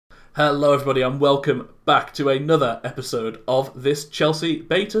Hello everybody and welcome back to another episode of this Chelsea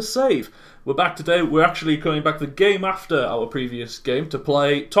beta save. We're back today, we're actually coming back the game after our previous game to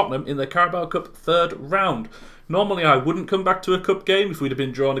play Tottenham in the Carabao Cup third round. Normally I wouldn't come back to a cup game if we'd have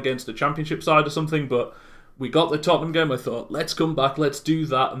been drawn against a championship side or something, but we got the Tottenham game. I thought, let's come back, let's do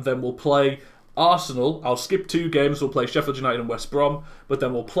that, and then we'll play Arsenal. I'll skip 2 games, we'll play Sheffield United and West Brom, but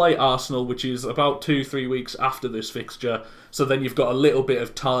then we'll play Arsenal, which is about 2-3 weeks after this fixture, so then you've got a little bit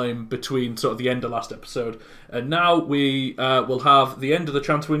of time between sort of the end of last episode, and now we will have the end of the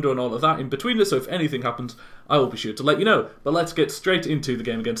transfer window and all of that in between us, so if anything happens, I will be sure to let you know. But let's get straight into the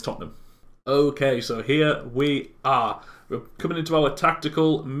game against Tottenham. Okay, so here we are. We're coming into our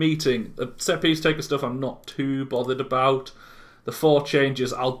tactical meeting. The set piece taker stuff I'm not too bothered about. The 4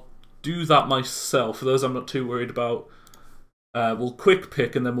 changes, I'll do that myself. For those I'm not too worried about. We'll quick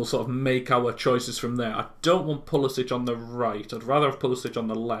pick and then we'll sort of make our choices from there. I don't want Pulisic on the right. I'd rather have Pulisic on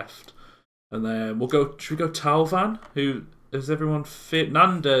the left. And then we'll go. Should we go Tauvan? Who is everyone fit?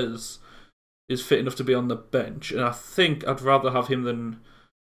 Nandez is fit enough to be on the bench, and I think I'd rather have him than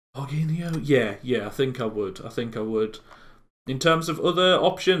Jorginho. Yeah. I think I would. In terms of other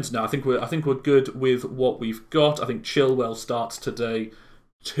options, no. I think we're good with what we've got. I think Chilwell starts today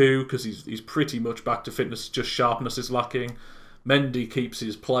too, because he's pretty much back to fitness, just sharpness is lacking. Mendy keeps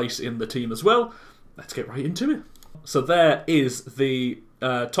his place in the team as well. Let's get right into it. So there is the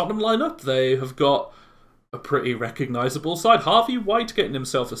Tottenham lineup. They have got a pretty recognisable side. Harvey White getting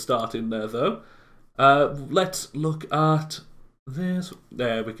himself a start in there though. Let's look at this.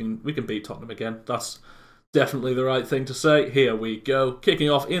 There, we can beat Tottenham again. That's definitely the right thing to say. Here we go. Kicking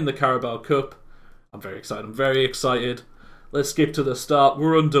off in the Carabao Cup. I'm very excited. Let's skip to the start.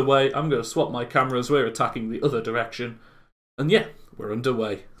 We're underway. I'm going to swap my cameras. We're attacking the other direction. And yeah, we're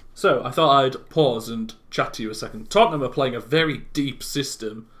underway. So, I thought I'd pause and chat to you a second. Tottenham are playing a very deep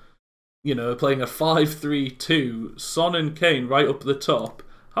system. You know, playing a 5-3-2. Son and Kane right up the top.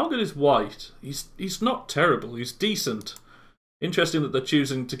 How good is White? He's not terrible. He's decent. Interesting that they're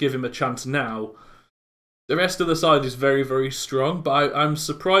choosing to give him a chance now. The rest of the side is very strong, but I'm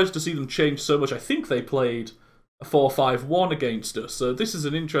surprised to see them change so much. I think they played a 4-5-1 against us, so this is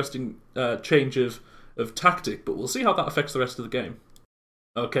an interesting change of tactic, but we'll see how that affects the rest of the game.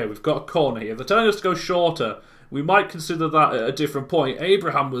 Okay, we've got a corner here. They're telling us to go shorter. We might consider that at a different point.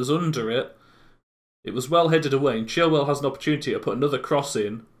 Abraham was under it. It was well headed away, and Chilwell has an opportunity to put another cross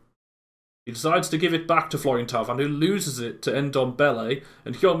in. He decides to give it back to Florian Thauvin, who loses it to Ndombele,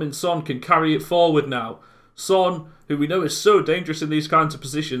 and Heung-min Son can carry it forward now. Son, who we know is so dangerous in these kinds of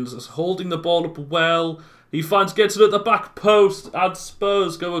positions, is holding the ball up well. He gets it at the back post, and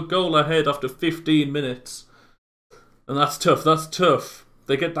Spurs go a goal ahead after 15 minutes. And that's tough.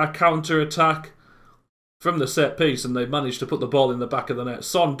 They get that counter-attack from the set piece, and they manage to put the ball in the back of the net.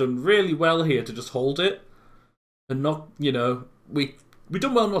 Son done really well here to just hold it. And not, you know, we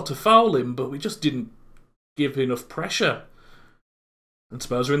done well not to foul him, but we just didn't give enough pressure. And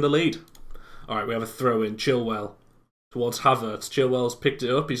Spurs are in the lead. Alright, we have a throw-in, Chilwell towards Havertz. Chilwell's picked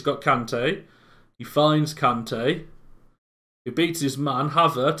it up, he's got Kante. He finds Kante. He beats his man,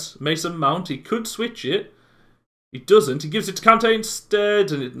 Havertz. Mason Mount, he could switch it. He doesn't. He gives it to Kante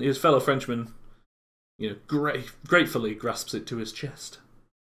instead. And his fellow Frenchman, you know, gratefully grasps it to his chest.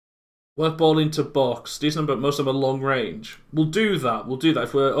 Work ball into box. Decent, but most of them are long range. We'll do that.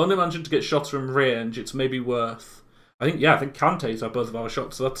 If we're only managing to get shots from range, it's maybe worth. I think Kante's had both of our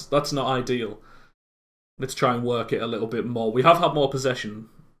shots, so that's not ideal. Let's try and work it a little bit more. We have had more possession.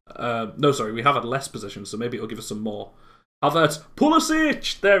 We have had less possession, so maybe it'll give us some more. Havertz,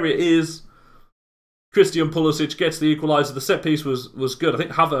 Pulisic! There it is. Christian Pulisic gets the equaliser. The set piece was good. I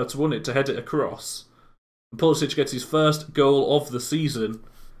think Havertz won it to head it across. And Pulisic gets his first goal of the season.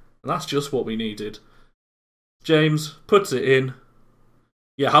 And that's just what we needed. James puts it in.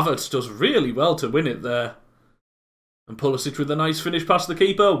 Yeah, Havertz does really well to win it there. And Pulisic with a nice finish past the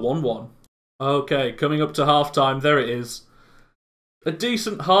keeper. 1-1. Okay, coming up to half-time. There it is. A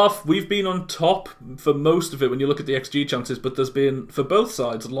decent half. We've been on top for most of it when you look at the XG chances, but there's been, for both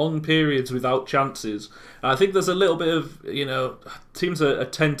sides, long periods without chances. And I think there's a little bit of, you know, teams are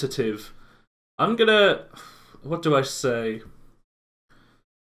tentative. What do I say?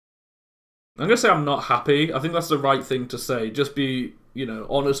 I'm going to say I'm not happy. I think that's the right thing to say. Just be, you know,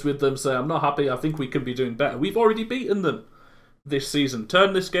 honest with them. Say, I'm not happy. I think we can be doing better. We've already beaten them this season.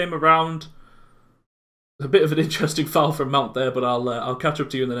 Turn this game around. A bit of an interesting foul from Mount there, but I'll catch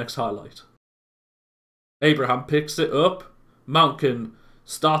up to you in the next highlight. Abraham picks it up. Mount can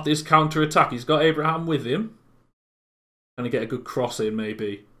start this counter-attack. He's got Abraham with him. Can he get a good cross in,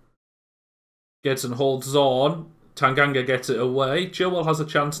 maybe? Gets and holds on. Tanganga gets it away. Chilwell has a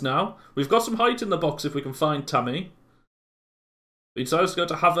chance now. We've got some height in the box if we can find Tammy. He decides to go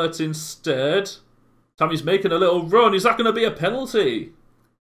to Havertz instead. Tammy's making a little run. Is that going to be a penalty?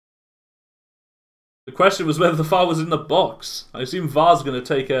 The question was whether the foul was in the box. I assume VAR's going to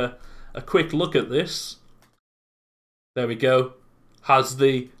take a quick look at this. There we go. Has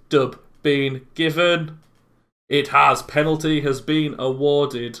the dub been given? It has. Penalty has been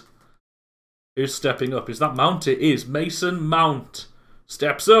awarded. Who's stepping up? Is that Mount? It is. Mason Mount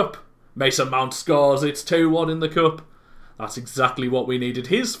steps up. Mason Mount scores. It's 2-1 in the cup. That's exactly what we needed.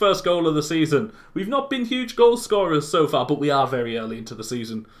 His first goal of the season. We've not been huge goal scorers so far, but we are very early into the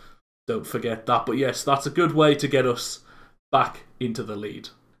season. Don't forget that. But yes, that's a good way to get us back into the lead.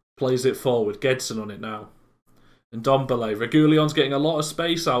 Plays it forward. Gedson on it now. And Dombele. Regulion's getting a lot of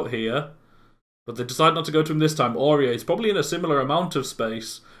space out here. But they decide not to go to him this time. Aurier is probably in a similar amount of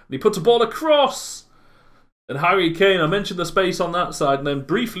space. And he puts a ball across. And Harry Kane, I mentioned the space on that side and then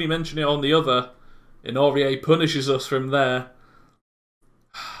briefly mentioned it on the other. And Aurier punishes us from there.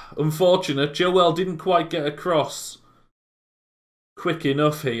 Unfortunate. Chilwell didn't quite get across quick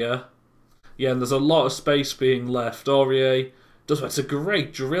enough here. Yeah, and there's a lot of space being left. Aurier does. It's a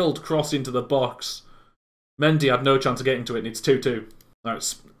great drilled cross into the box. Mendy had no chance of getting to it, and it's 2-2.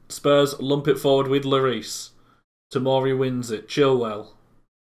 Alright, Spurs lump it forward with Lloris. Tomori wins it. Chilwell.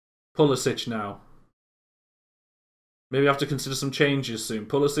 Pulisic now. Maybe have to consider some changes soon.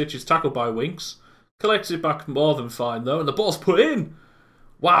 Pulisic is tackled by Winks. Collects it back more than fine, though, and the ball's put in!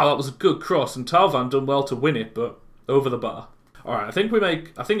 Wow, that was a good cross, and Talvan done well to win it, but over the bar. Alright, I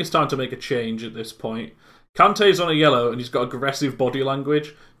think it's time to make a change at this point. Kante's on a yellow, and he's got aggressive body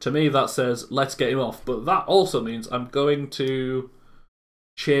language. To me, that says, let's get him off. But that also means I'm going to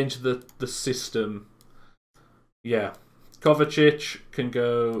change the system. Yeah. Kovacic can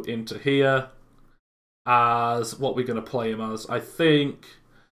go into here as what we're going to play him as. I think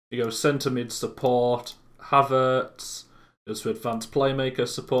you go centre mid support, Havertz goes to advanced playmaker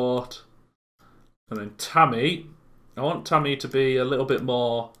support, and then Tammy. I want Tammy to be a little bit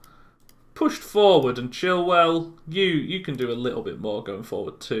more pushed forward, and Chilwell, you can do a little bit more going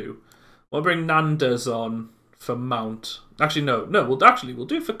forward too. We'll bring Nandez on for Mount. Actually, no, we'll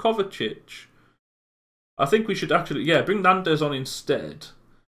do it for Kovacic. I think we should actually, bring Nandez on instead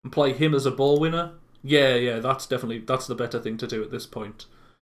and play him as a ball winner. Yeah, that's the better thing to do at this point.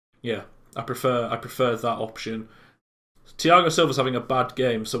 Yeah, I prefer that option. Thiago Silva's having a bad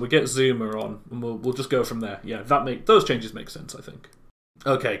game, so we get Zuma on, and we'll just go from there. Yeah, those changes make sense, I think.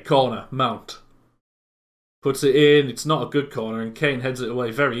 Okay, corner, Mount. Puts it in, it's not a good corner, and Kane heads it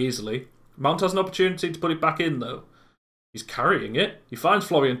away very easily. Mount has an opportunity to put it back in, though. He's carrying it. He finds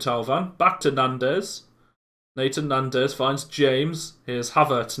Florian Thauvin, back to Nandez. Nathan Nandez finds James. Here's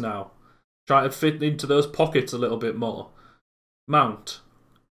Havertz now. Try to fit into those pockets a little bit more. Mount.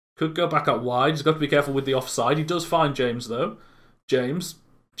 Could go back out wide. He's got to be careful with the offside. He does find James, though. James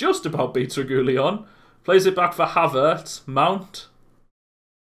just about beats Regulion. Plays it back for Havertz. Mount.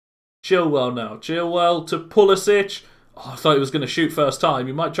 Chilwell now. Chilwell to Pulisic. Oh, I thought he was going to shoot first time.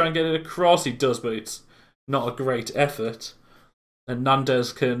 He might try and get it across. He does, but it's not a great effort. And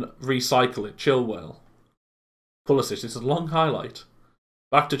Nandez can recycle it. Chilwell. Pulisic. It's a long highlight.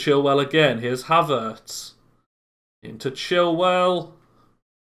 Back to Chilwell again. Here's Havertz. Into Chilwell.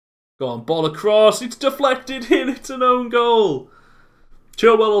 Go on, ball across. It's deflected in. It's an own goal.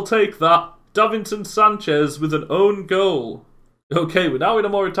 Chilwell will take that. Davinson Sanchez with an own goal. Okay, we're now in a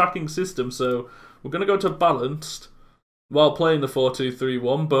more attacking system, so we're going to go to balanced while playing the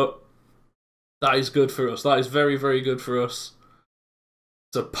 4-2-3-1, but that is good for us. That is very, very good for us.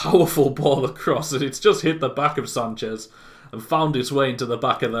 It's a powerful ball across, and it's just hit the back of Sanchez and found its way into the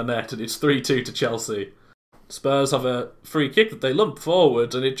back of the net, and it's 3-2 to Chelsea. Spurs have a free kick that they lump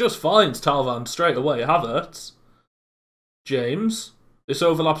forward, and it just finds Talvan straight away. Havertz. James. This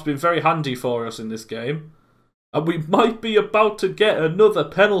overlap's been very handy for us in this game. And we might be about to get another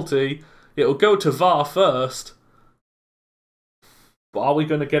penalty. It'll go to VAR first. But are we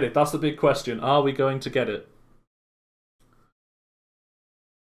going to get it? That's the big question. Are we going to get it?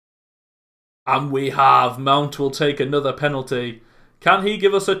 And we have. Mount will take another penalty. Can he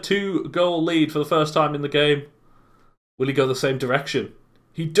give us a 2-goal lead for the first time in the game? Will he go the same direction?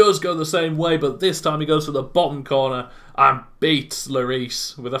 He does go the same way, but this time he goes to the bottom corner and beats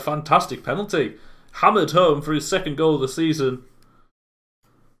Lloris with a fantastic penalty. Hammered home for his second goal of the season.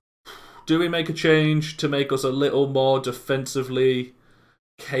 Do we make a change to make us a little more defensively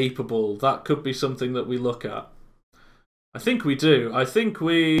capable? That could be something that we look at. I think we do. I think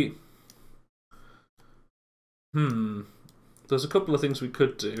we... There's a couple of things we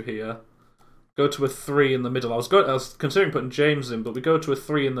could do here. Go to a 3 in the middle. I was considering putting James in, but we go to a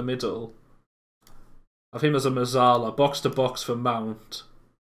 3 in the middle. Have him as a Mazzala, box to box for Mount.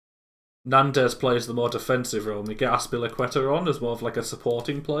 Nandez plays the more defensive role, and we get Azpilicueta on as more of like a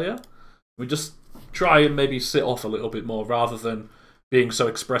supporting player. We just try and maybe sit off a little bit more rather than being so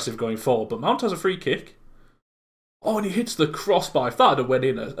expressive going forward. But Mount has a free kick. Oh, and he hits the crossbar. If that had went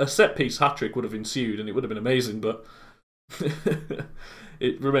in, a set-piece hat-trick would have ensued, and it would have been amazing, but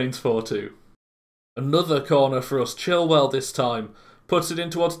it remains 4-2. Another corner for us. Chilwell this time. Puts it in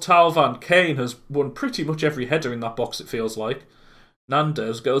towards Tauvan. Kane has won pretty much every header in that box, it feels like.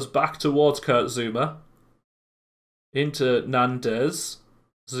 Nandez goes back towards Kurt Zouma. Into Nandez.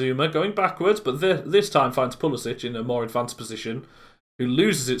 Zuma going backwards, but this time finds Pulisic in a more advanced position, who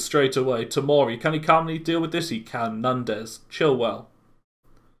loses it straight away. Tomori, can he calmly deal with this? He can. Nandez. Chilwell.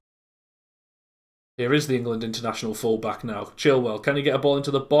 Here is the England international fullback now. Chilwell, can he get a ball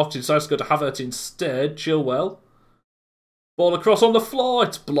into the box? He decides to go to Havertz instead. Chilwell. Ball across on the floor.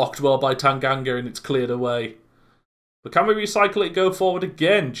 It's blocked well by Tanganga and it's cleared away. But can we recycle it, go forward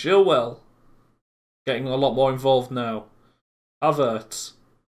again? Chilwell. Getting a lot more involved now. Havertz.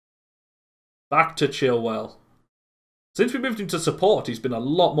 Back to Chilwell. Since we moved him to support, he's been a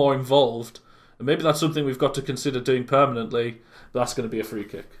lot more involved. And maybe that's something we've got to consider doing permanently. But that's going to be a free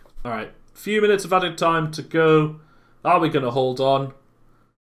kick. Alright, few minutes of added time to go. Are we going to hold on?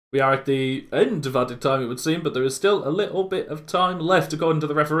 We are at the end of added time, it would seem. But there is still a little bit of time left according to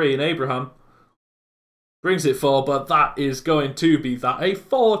the referee. And Abraham brings it forward. But that is going to be that. A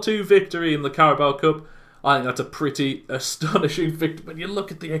 4-2 victory in the Carabao Cup. I think that's a pretty astonishing victory. When you look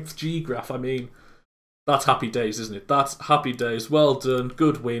at the XG graph, I mean, that's happy days, isn't it? That's happy days. Well done.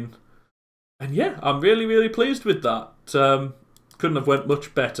 Good win. And yeah, I'm really, really pleased with that. Couldn't have went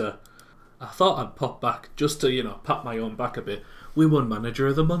much better. I thought I'd pop back just to, pat my own back a bit. We won Manager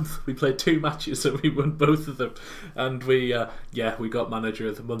of the Month. We played 2 matches and we won both of them. And we got Manager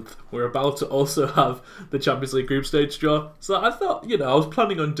of the Month. We're about to also have the Champions League group stage draw. So I thought, I was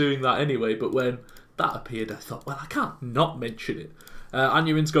planning on doing that anyway, but when that appeared, I thought, well, I can't not mention it.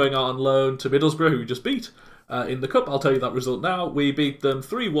 Anuin's going out on loan to Middlesbrough, who we just beat in the Cup. I'll tell you that result now. We beat them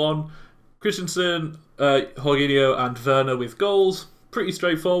 3-1. Christensen, Jorginho and Werner with goals. Pretty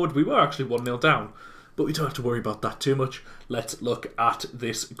straightforward. We were actually 1-0 down, but we don't have to worry about that too much. Let's look at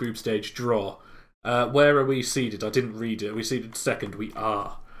this group stage draw. Where are we seeded? I didn't read it. Are we seeded second? We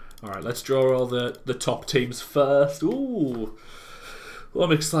are. Alright, let's draw all the top teams first. Ooh. Well,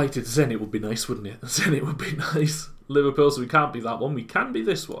 I'm excited. Zenit would be nice, wouldn't it? Zenit would be nice. Liverpool, so we can't be that one. We can be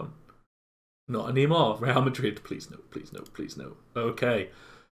this one. Not anymore. Real Madrid, please no, please no, please no. Okay.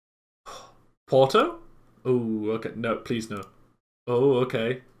 Porto? Oh, okay. No, please no. Oh,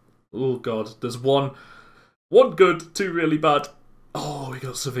 okay. Oh, God. There's one good, 2 really bad. Oh, we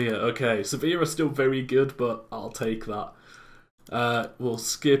got Sevilla. Okay, Sevilla are still very good, but I'll take that. We'll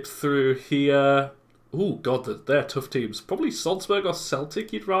skip through here. Oh, God, they're tough teams. Probably Salzburg or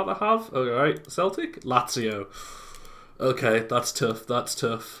Celtic you'd rather have. Alright, Celtic? Lazio. Okay, that's tough, that's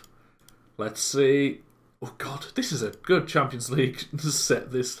tough. Let's see. Oh, God, this is a good Champions League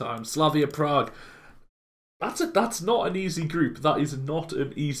set this time. Slavia Prague. That's not an easy group. That is not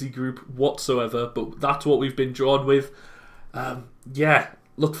an easy group whatsoever, but that's what we've been drawn with. Yeah,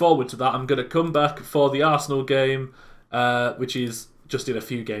 look forward to that. I'm going to come back for the Arsenal game, which is just in a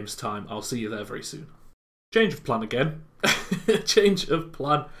few games' time. I'll see you there very soon. Change of plan again. Change of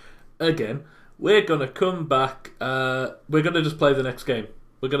plan again. We're going to come back. We're going to just play the next game.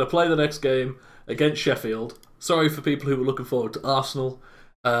 We're going to play the next game against Sheffield. Sorry for people who were looking forward to Arsenal.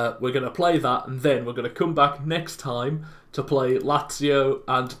 We're going to play that, and then we're going to come back next time to play Lazio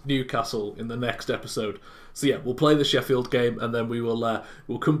and Newcastle in the next episode. So yeah, we'll play the Sheffield game, and then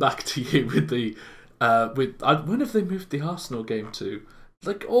we'll come back to you with the when have they moved the Arsenal game to?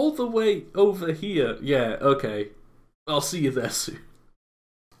 Like all the way over here. Yeah, okay. I'll see you there soon.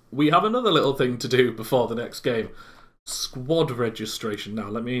 We have another little thing to do before the next game. Squad registration. Now,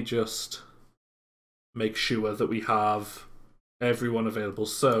 let me just make sure that we have everyone available.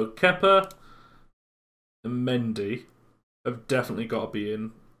 So, Kepa and Mendy have definitely got to be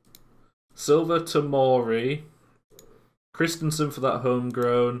in. Silva, Tomori, Christensen for that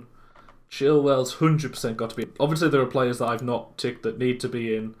homegrown. Chilwell's 100% got to be in. Obviously, there are players that I've not ticked that need to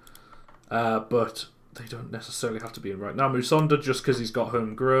be in, but they don't necessarily have to be in right now. Musonda, just because he's got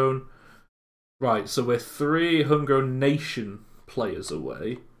homegrown. Right, so we're 3 homegrown nation players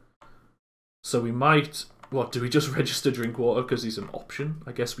away. So we might... What, do we just register Drinkwater because he's an option?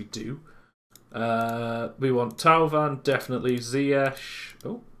 I guess we do. We want Tauvan, definitely. Ziyech.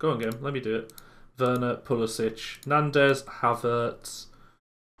 Oh, go on, game. Let me do it. Werner, Pulisic, Nandez, Havertz,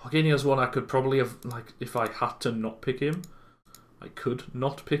 Jorginho's one I could probably have, like, if I had to not pick him, I could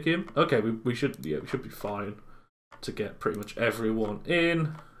not pick him. Okay, we should be fine to get pretty much everyone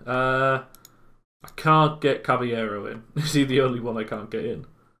in. I can't get Caballero in. Is he the only one I can't get in?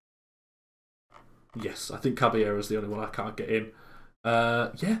 Yes, I think Caballero is the only one I can't get in.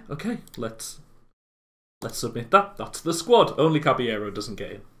 Yeah, okay, let's submit that. That's the squad. Only Caballero doesn't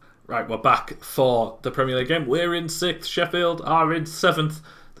get in. Right, we're back for the Premier League game. We're in 6th. Sheffield are in 7th.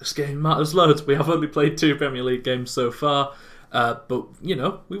 This game matters loads. We have only played 2 Premier League games so far. But, you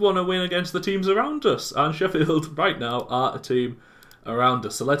know, we want to win against the teams around us. And Sheffield, right now, are a team around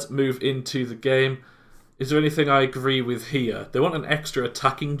us. So let's move into the game. Is there anything I agree with here? They want an extra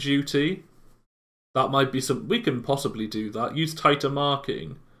attacking duty. That might be something. We can possibly do that. Use tighter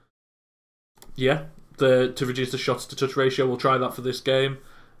marking. Yeah, to reduce the shots to touch ratio. We'll try that for this game.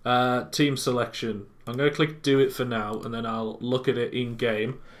 Team selection. I'm going to click do it for now, and then I'll look at it in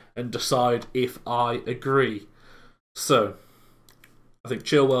game and decide if I agree. So, I think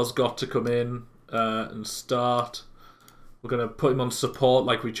Chilwell's got to come in and start. We're going to put him on support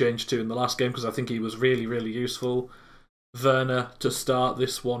like we changed to in the last game because I think he was really, really useful. Werner to start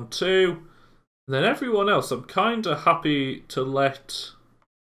this one too. And then everyone else, I'm kind of happy to let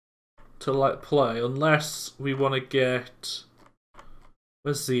play unless we want to get.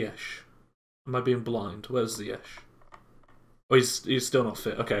 Where's Ziyech? Am I being blind? Where's Ziyech? Oh, he's still not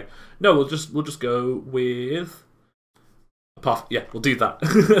fit. Okay, no, we'll just go with. Yeah, we'll do that.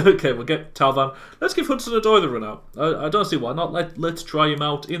 Okay, we'll get Talvan. Let's give Hudson-Odoi the run out. I don't see why not. Let's try him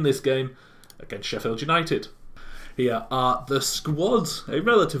out in this game against Sheffield United. Here are the squads. A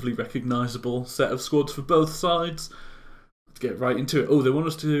relatively recognisable set of squads for both sides. Let's get right into it. Oh, they want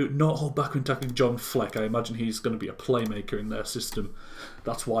us to not hold back when tackling John Fleck. I imagine he's going to be a playmaker in their system.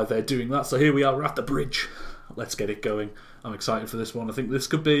 That's why they're doing that. So here we are, we're at the bridge. Let's get it going. I'm excited for this one. I think this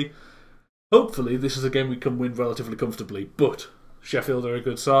could be... Hopefully, this is a game we can win relatively comfortably. But Sheffield are a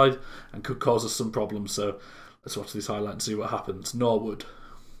good side and could cause us some problems. So let's watch this highlight and see what happens. Norwood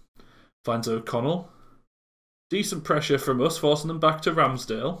finds O'Connell. Decent pressure from us, forcing them back to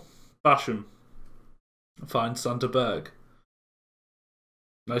Ramsdale. Basham finds Sanderberg.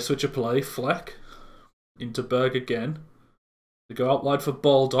 Nice switch of play. Fleck into Berg again. They go out wide for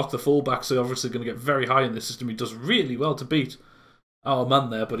Baldock. The fullbacks are obviously going to get very high in this system. He does really well to beat our man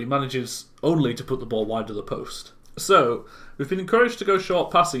there, but he manages only to put the ball wide of the post. So, we've been encouraged to go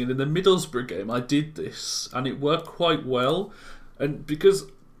short passing, and in the Middlesbrough game I did this, and it worked quite well. And because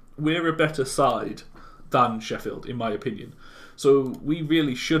we're a better side than Sheffield, in my opinion, so we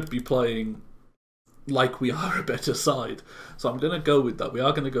really should be playing like we are a better side. So I'm going to go with that. We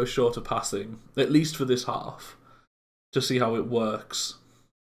are going to go shorter passing, at least for this half, to see how it works.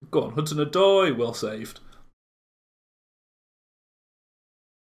 Go on, Hudson-Odoi, well saved.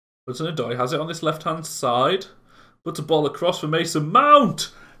 Hudson-Odoi has it on this left-hand side. Puts a ball across for Mason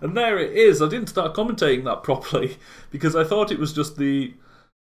Mount. And there it is. I didn't start commentating that properly because I thought it was just the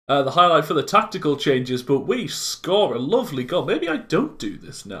highlight for the tactical changes, but we score a lovely goal. Maybe I don't do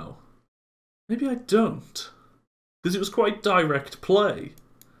this now. Maybe I don't. Because it was quite direct play.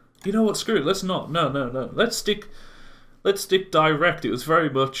 You know what, screw it, let's not. No. Let's stick direct. It was very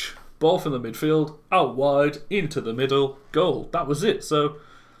much ball from the midfield, out wide, into the middle, goal. That was it. So,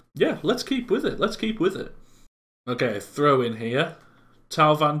 yeah, let's keep with it. Okay, throw in here.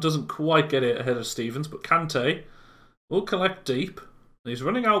 Talvan doesn't quite get it ahead of Stevens, but Kante will collect deep. He's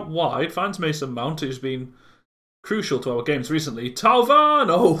running out wide, finds Mason Mount, who's been crucial to our games recently. Talvan!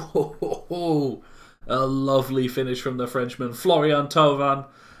 Oh, a lovely finish from the Frenchman. Florian Thauvin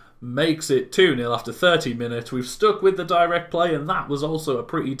makes it 2-0 after 30 minutes. We've stuck with the direct play, and that was also a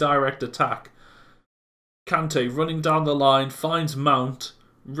pretty direct attack. Kante running down the line, finds Mount,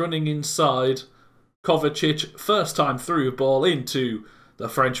 running inside. Kovacic, first time through, ball into the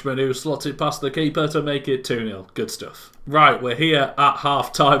Frenchman who slots it past the keeper to make it 2-0. Good stuff. Right, we're here at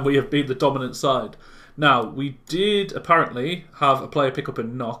half-time. We have been the dominant side. Now, we did apparently have a player pick up a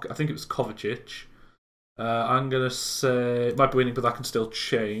knock. I think it was Kovacic. I'm going to say... It might be winning, but that can still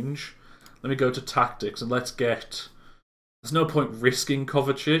change. Let me go to tactics and let's get... There's no point risking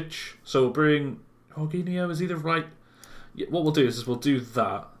Kovacic. So we'll bring... Jorginho, is he the right... Yeah, what we'll do is we'll do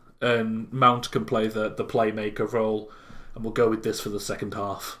that. And Mount can play the playmaker role. And we'll go with this for the second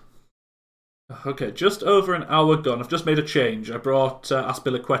half. Okay, just over an hour gone. I've just made a change. I brought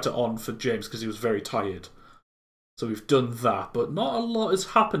Azpilicueta on for James because he was very tired. So we've done that. But not a lot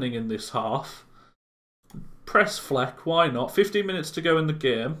is happening in this half. Press Fleck, why not? 15 minutes to go in the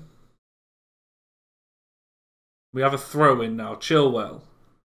game. We have a throw-in now. Chilwell.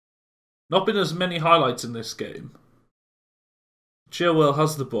 Not been as many highlights in this game. Chilwell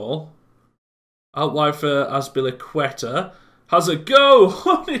has the ball. Out wide for Azpilicueta. Has a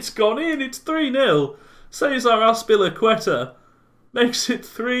go! It's gone in. It's 3-0. Cesar Azpilicueta makes it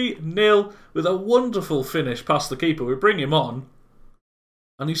 3-0 with a wonderful finish past the keeper. We bring him on.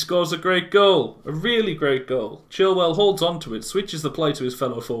 And he scores a great goal. A really great goal. Chilwell holds on to it. Switches the play to his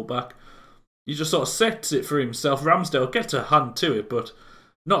fellow fullback. He just sort of sets it for himself. Ramsdale gets a hand to it, but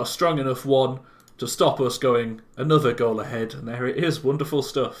not a strong enough one to stop us going another goal ahead. And there it is. Wonderful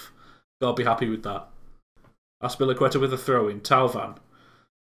stuff. Gotta be happy with that. Azpilicueta with a throw in. Tauvan.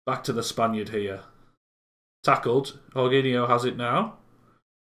 Back to the Spaniard here. Tackled. Jorginho has it now.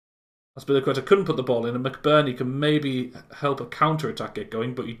 Azpilicueta couldn't put the ball in, and McBurney can maybe help a counter-attack get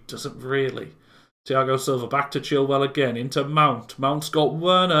going, but he doesn't really. Thiago Silva back to Chilwell again, into Mount. Mount's got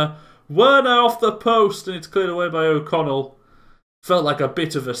Werner. Werner off the post, and it's cleared away by O'Connell. Felt like a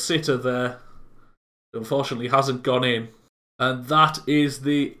bit of a sitter there. Unfortunately hasn't gone in. And that is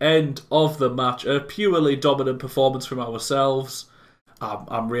the end of the match. A purely dominant performance from ourselves.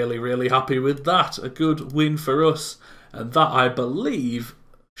 I'm really, really happy with that. A good win for us. And that, I believe,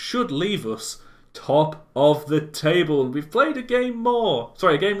 should leave us top of the table. We've played a game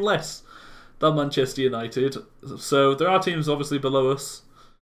less than Manchester United. So there are teams obviously below us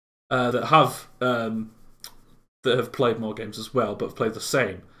that have played more games as well, but have played the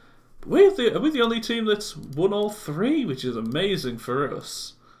same. We're the only team that's won all three, which is amazing for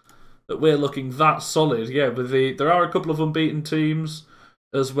us. That we're looking that solid. Yeah, there are a couple of unbeaten teams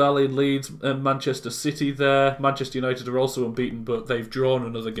as well in Leeds and Manchester City there. Manchester United are also unbeaten, but they've drawn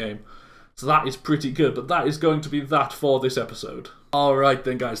another game. So that is pretty good, but that is going to be that for this episode. Alright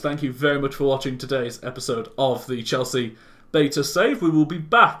then guys, thank you very much for watching today's episode of the Chelsea Beta Save. We will be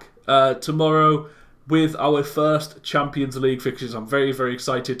back tomorrow with our first Champions League fixtures. I'm very, very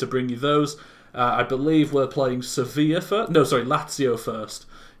excited to bring you those. I believe we're playing Lazio first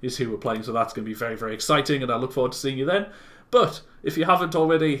is who we're playing, so that's going to be very, very exciting, and I look forward to seeing you then. But if you haven't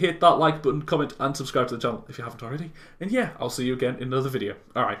already, hit that like button, comment, and subscribe to the channel if you haven't already. And yeah, I'll see you again in another video.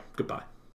 Alright, goodbye.